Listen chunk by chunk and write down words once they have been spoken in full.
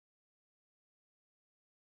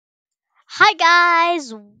Hi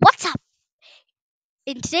guys, what's up?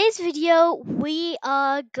 In today's video, we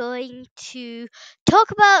are going to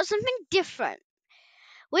talk about something different,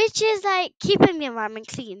 which is like keeping the environment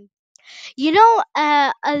clean.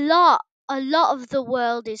 A lot of the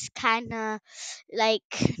world is kind of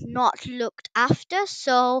like not looked after,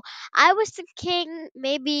 so I was thinking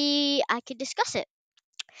maybe I could discuss it.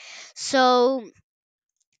 So,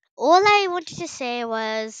 all I wanted to say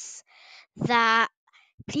was that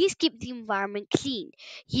please keep the environment clean.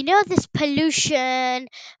 This pollution,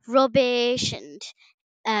 rubbish, and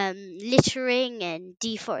littering and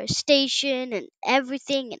deforestation and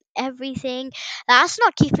everything. That's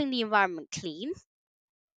not keeping the environment clean.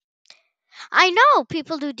 I know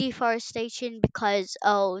people do deforestation because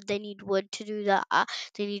they need wood to do that.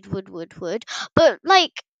 They need wood. But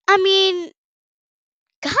I mean,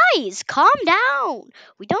 guys, calm down.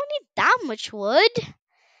 We don't need that much wood.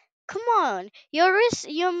 Come on,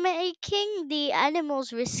 you're making the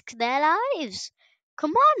animals risk their lives.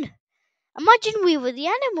 Come on, imagine we were the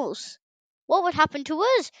animals. What would happen to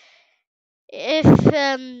us if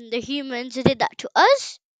the humans did that to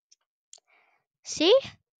us? See?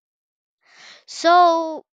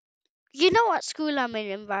 So, at school I'm an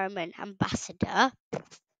environment ambassador.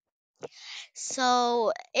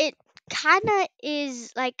 So, it kind of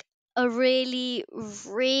is like a really,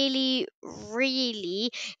 really, really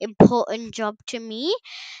important job to me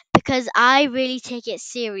because I really take it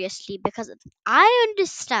seriously because I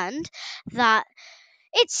understand that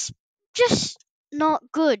it's just not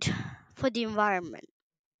good for the environment.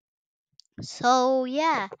 So,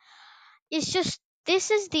 yeah, it's just this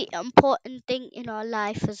is the important thing in our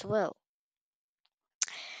life as well.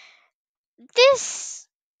 This,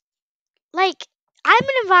 like, I'm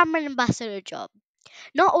an environment ambassador job.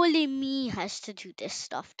 Not only me has to do this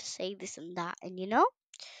stuff to say this and that, and.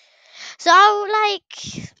 So,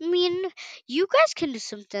 you guys can do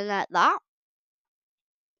something like that.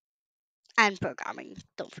 And programming,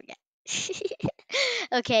 don't forget.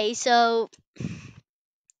 Okay, so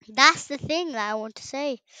that's the thing that I want to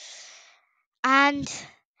say. And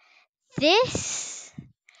this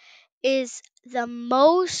is the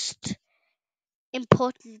most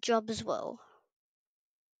important job as well.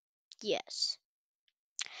 Yes.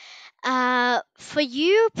 For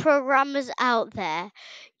you programmers out there,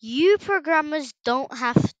 you programmers don't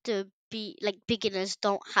have to be like beginners,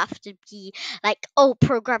 don't have to be like, oh,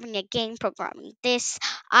 programming a game, programming this.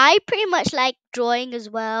 I pretty much like drawing as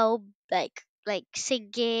well, like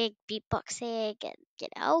singing, beatboxing, and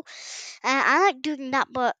and I like doing that.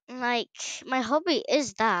 But like my hobby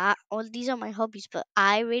is that, or these are my hobbies. But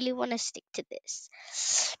I really want to stick to this.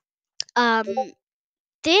 Um,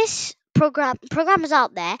 this programmers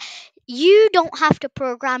out there, you don't have to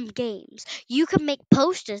program games. You can make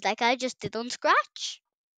posters like I just did on Scratch.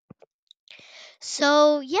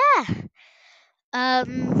 So yeah.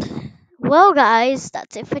 Well, guys,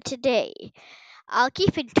 that's it for today. I'll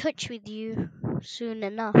keep in touch with you soon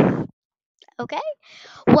enough. Okay.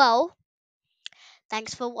 Well,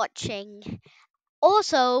 thanks for watching.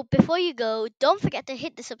 Also, before you go, don't forget to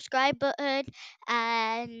hit the subscribe button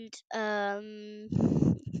and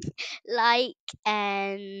like,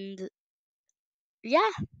 and yeah.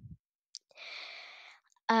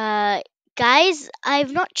 Uh, Guys,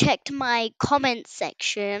 I've not checked my comment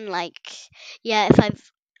section. Like, yeah, if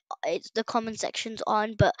I've it's the comment section's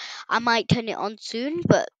on, but I might turn it on soon.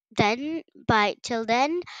 But then, by till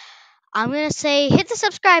then, I'm gonna say hit the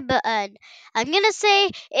subscribe button. I'm gonna say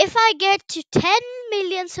if I get to 10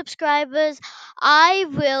 million subscribers, I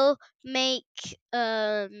will make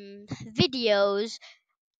videos.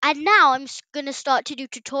 And now I'm gonna start to do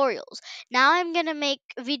tutorials. Now I'm gonna make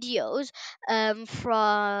videos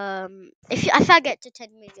from if I get to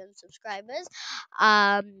 10 million subscribers,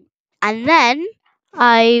 and then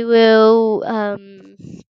I will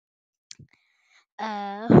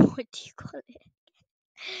what do you call it?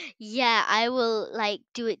 Yeah, I will like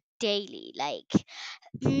do it daily. Like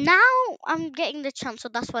now I'm getting the chance, so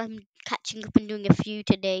that's why I'm catching up and doing a few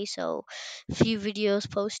today. So a few videos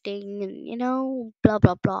posting, and blah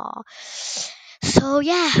blah blah. So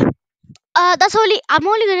yeah, I'm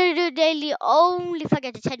only gonna do it daily only if I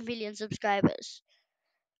get to 10 million subscribers,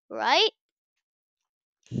 right?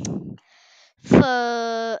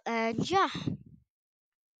 For and yeah,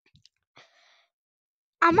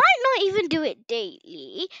 I might not even do it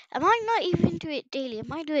daily. I might not even do it daily. I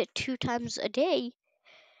might do it 2 times a day.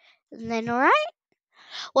 And then alright.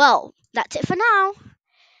 Well, that's it for now.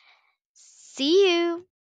 See you.